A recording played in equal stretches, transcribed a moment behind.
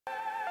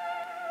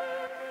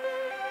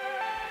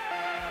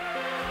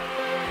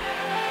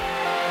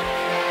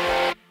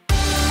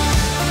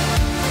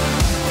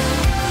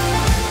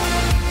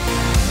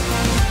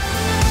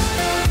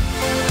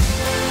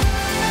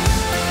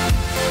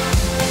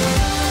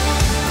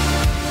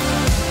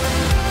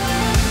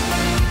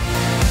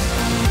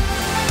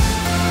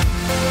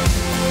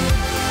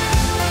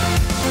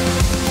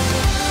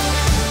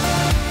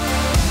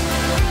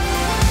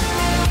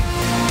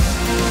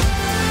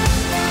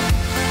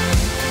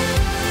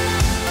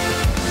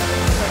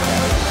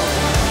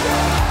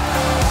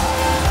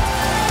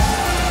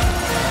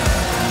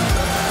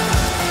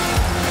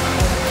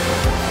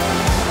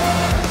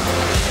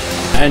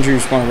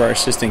Andrew's one of our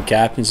assistant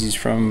captains. He's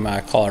from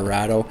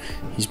Colorado.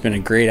 He's been a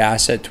great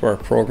asset to our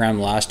program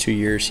the last 2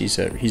 years. He's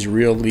a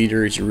real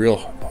leader. He's a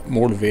real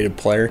motivated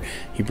player.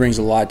 He brings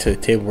a lot to the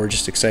table. We're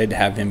just excited to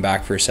have him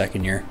back for a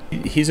second year.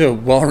 He's a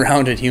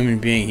well-rounded human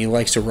being. He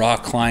likes to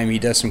rock climb. He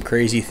does some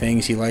crazy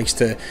things. He likes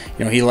to,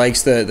 he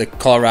likes the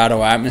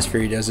Colorado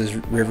atmosphere. He does his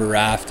river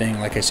rafting,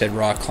 like I said,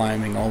 rock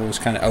climbing, all those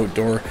kind of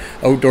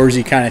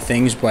outdoorsy kind of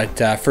things.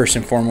 But first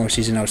and foremost,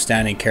 he's an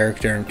outstanding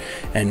character.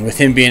 And with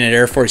him being at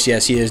Air Force,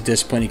 yes, he is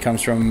disciplined. He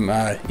comes from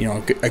a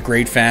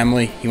great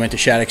family. He went to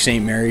Shattuck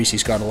St. Mary's.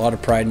 He's got a lot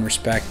of pride and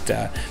respect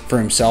for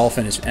himself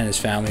and his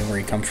family where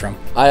he comes from.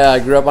 I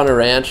grew up on a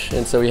ranch,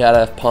 and so we had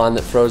a pond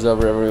that froze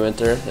over every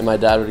winter, and my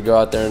dad would go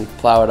out there and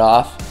plow it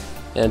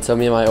off. And so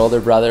me and my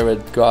older brother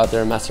would go out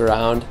there and mess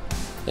around,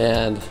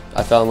 and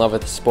I fell in love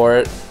with the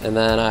sport. And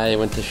then I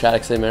went to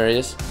Shattuck St.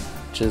 Mary's,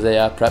 which is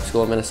a prep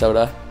school in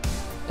Minnesota,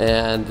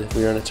 and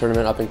we were in a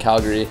tournament up in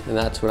Calgary, and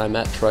that's when I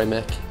met Troy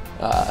Mick,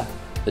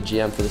 the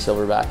GM for the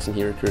Silverbacks, and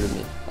he recruited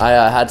me.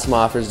 I had some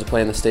offers to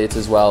play in the States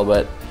as well,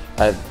 but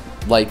I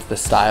liked the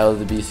style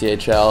of the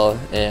BCHL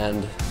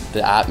and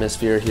the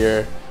atmosphere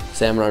here.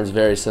 Salmon is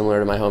very similar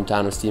to my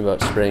hometown of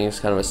Steamboat Springs,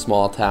 kind of a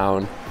small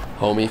town,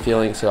 homey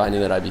feeling, so I knew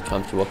that I'd be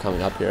comfortable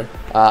coming up here.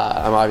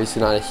 I'm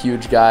obviously not a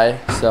huge guy,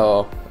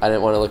 so I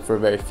didn't want to look for a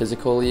very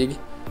physical league.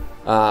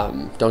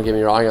 Don't get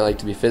me wrong, I like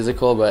to be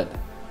physical, but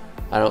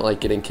I don't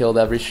like getting killed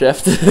every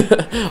shift,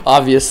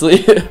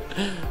 obviously.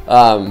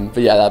 But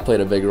yeah, that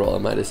played a big role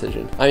in my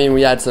decision. I mean,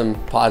 we had some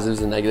positives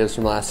and negatives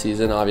from last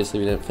season. Obviously,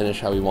 we didn't finish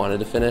how we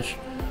wanted to finish,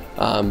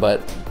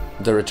 but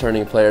the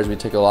returning players, we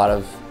took a lot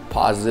of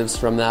positives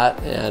from that,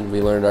 and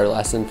we learned our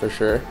lesson for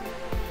sure.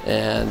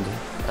 And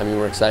I mean,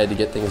 we're excited to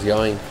get things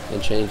going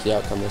and change the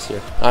outcome this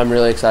year. I'm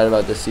really excited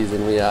about this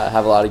season. We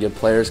have a lot of good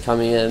players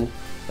coming in.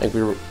 I think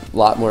we're a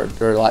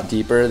lot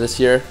deeper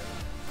this year.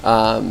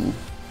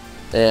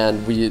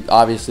 And we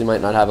obviously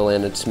might not have a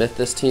Landon Smith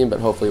this team, but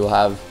hopefully we'll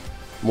have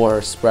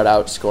more spread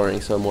out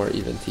scoring, so a more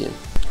even team.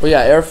 Well,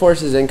 yeah, Air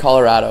Force is in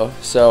Colorado,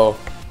 so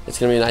it's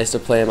gonna be nice to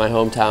play in my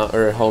hometown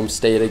or home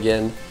state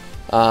again.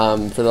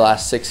 For the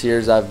last 6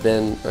 years, I've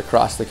been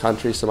across the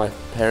country, so my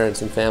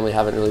parents and family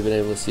haven't really been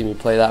able to see me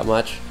play that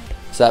much.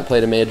 So that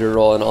played a major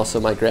role, and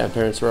also my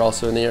grandparents were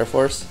also in the Air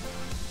Force.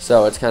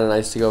 So it's kind of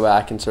nice to go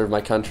back and serve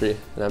my country,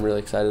 and I'm really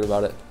excited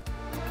about it.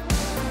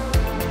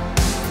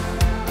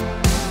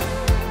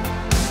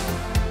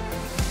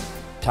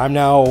 Time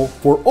now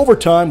for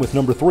Overtime with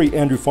number 3,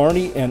 Andrew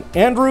Farny. And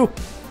Andrew,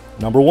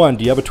 number 1,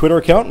 do you have a Twitter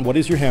account, and what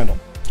is your handle?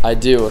 I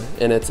do,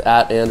 and it's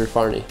at Andrew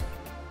Farny.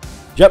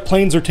 Jet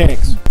planes or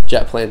tanks?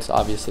 Jet planes,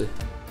 obviously.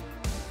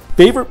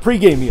 Favorite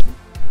pregame meal?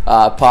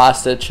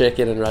 Pasta,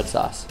 chicken, and red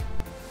sauce.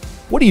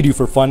 What do you do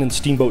for fun in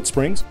Steamboat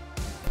Springs?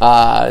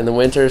 In the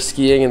winter,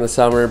 skiing. In the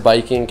summer,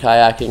 biking,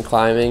 kayaking,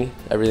 climbing,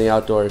 everything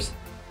outdoors.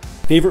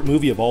 Favorite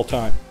movie of all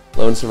time?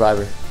 Lone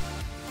Survivor.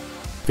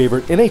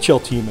 Favorite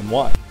NHL team and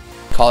why?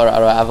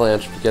 Colorado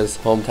Avalanche, because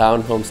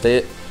hometown, home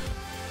state.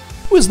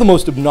 Who is the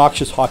most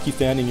obnoxious hockey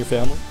fan in your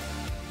family?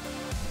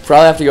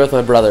 Probably have to go with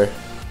my brother.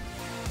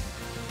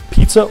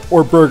 Pizza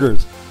or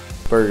burgers?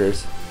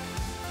 Burgers.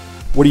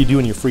 What do you do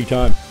in your free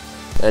time?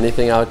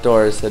 Anything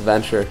outdoors,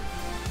 adventure.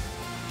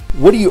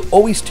 What do you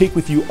always take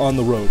with you on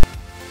the road?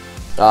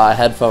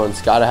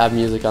 Headphones. Gotta have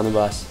music on the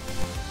bus.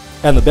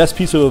 And the best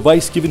piece of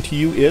advice given to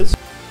you is?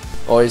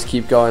 Always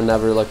keep going,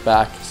 never look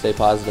back, stay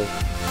positive.